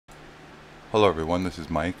Hello everyone, this is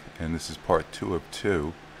Mike, and this is part 2 of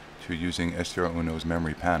 2 to using SDRuno's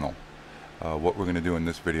memory panel. What we're going to do in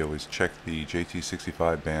this video is check the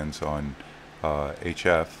JT65 bands on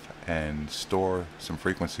HF and store some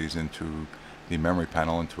frequencies into the memory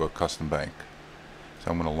panel into a custom bank.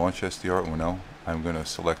 So I'm going to launch SDRuno. I'm going to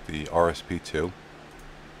select the RSP2.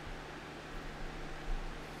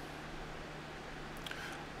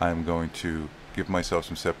 I'm going to give myself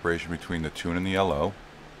some separation between the tune and the LO.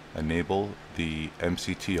 Enable the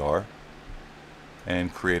MCTR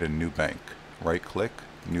and create a new bank. Right click,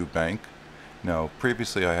 new bank. Now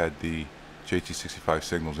previously I had the JT65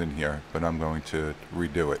 signals in here, but I'm going to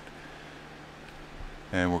redo it.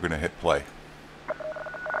 And we're going to hit play.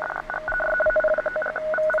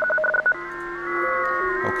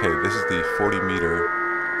 Okay, this is the 40 meter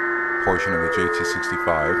portion of the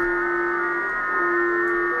JT65.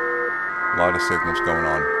 A lot of signals going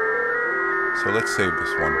on. So let's save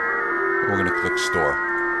this one. We're going to click store.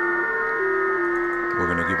 We're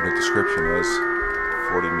going to give it a description as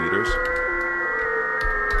 40 meters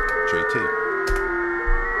JT.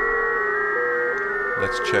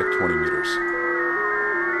 Let's check 20 meters.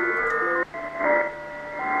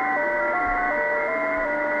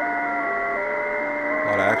 A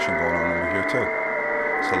lot of action going on over here too.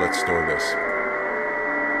 So let's store this.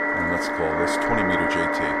 And let's call this 20 meter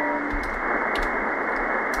JT.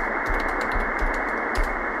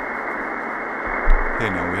 Okay,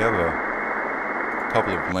 now we have a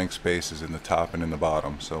couple of blank spaces in the top and in the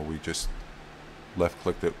bottom, so we just left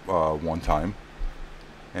clicked it one time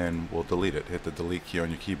and we'll delete it. Hit the delete key on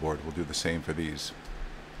your keyboard. We'll do the same for these.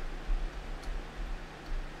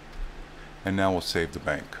 And now we'll save the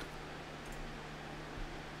bank.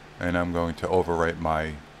 And I'm going to overwrite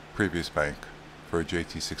my previous bank for a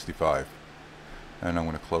JT65. And I'm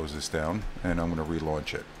going to close this down and I'm going to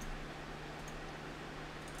relaunch it.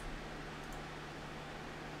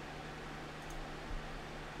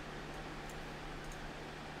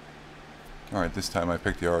 Alright, this time I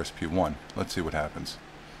picked the RSP1. Let's see what happens.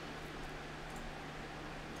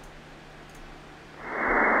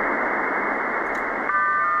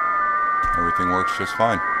 Everything works just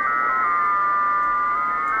fine.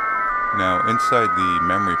 Now inside the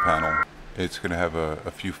memory panel, it's going to have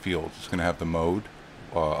a few fields. It's going to have the mode,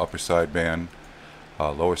 upper sideband,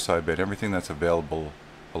 lower sideband, everything that's available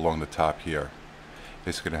along the top here.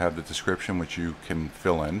 It's going to have the description which you can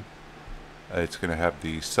fill in. It's going to have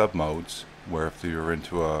the sub-modes, where if you're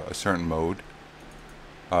into a certain mode,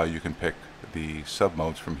 you can pick the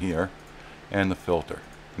sub-modes from here, and the filter.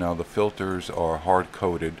 Now the filters are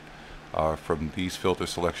hard-coded from these filter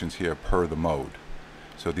selections here per the mode.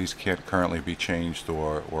 So these can't currently be changed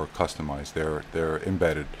or customized. They're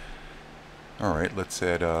embedded. Alright, let's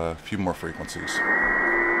add a few more frequencies.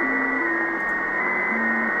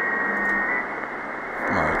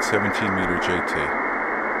 Alright, 17 meter JT.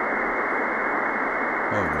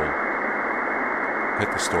 Oh, we'll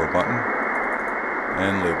hit the store button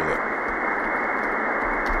and label it.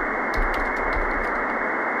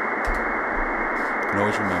 And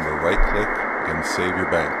always remember, right click and save your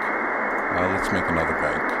bank. Now let's make another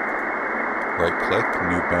bank. Right click,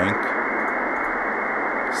 new bank,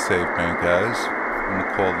 save bank as, and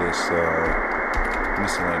we'll call this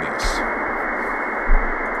miscellaneous.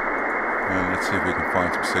 And let's see if we can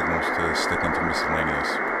find some signals to stick into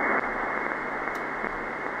miscellaneous.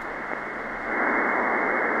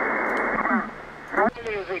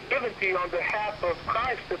 On behalf of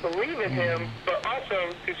Christ to believe in Him, but also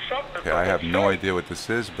to suffer. Okay, I have no idea what this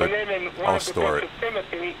is, but I'll store it.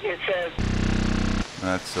 Timothy, it says,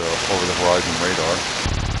 that's over the horizon radar.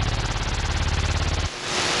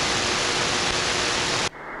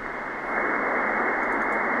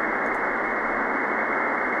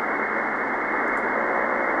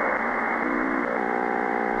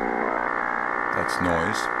 That's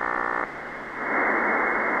noise.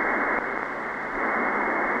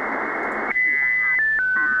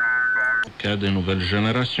 De nouvelle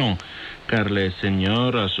génération, car les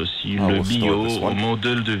seigneurs associent le bio au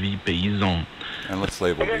modèle de vie paysan. And let's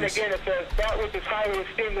label these.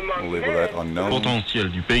 We'll label that unknown. Le potentiel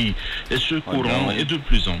du pays et ce courant est de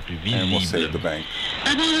plus en plus visible. And we'll save the bank.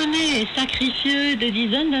 Abandonné et sacrifié de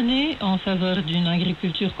dizaines d'années en faveur d'une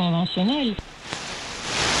agriculture conventionnelle.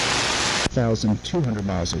 1,200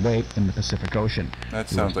 miles away in the Pacific Ocean. That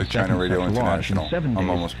sounds like China Radio International. I'm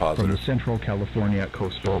almost positive. From the Central California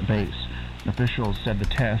coastal base. Officials said the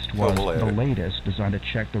test was the latest, designed to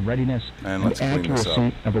check the readiness and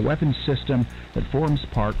accuracy of a weapons system that forms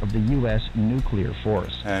part of the U.S. nuclear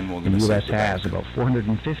force. And we're the U.S. has about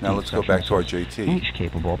 450 now let's go back to our JT. Each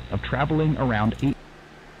capable of traveling around 8.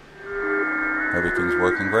 Everything's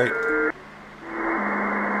working great.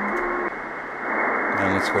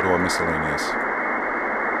 let's go to our miscellaneous.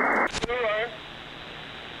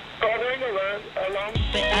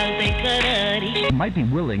 Might be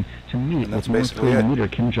willing to meet with North Korean leader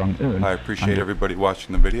Kim Jong-un. I appreciate everybody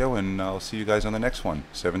watching the video, and I'll see you guys on the next one.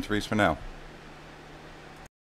 7 threes for now.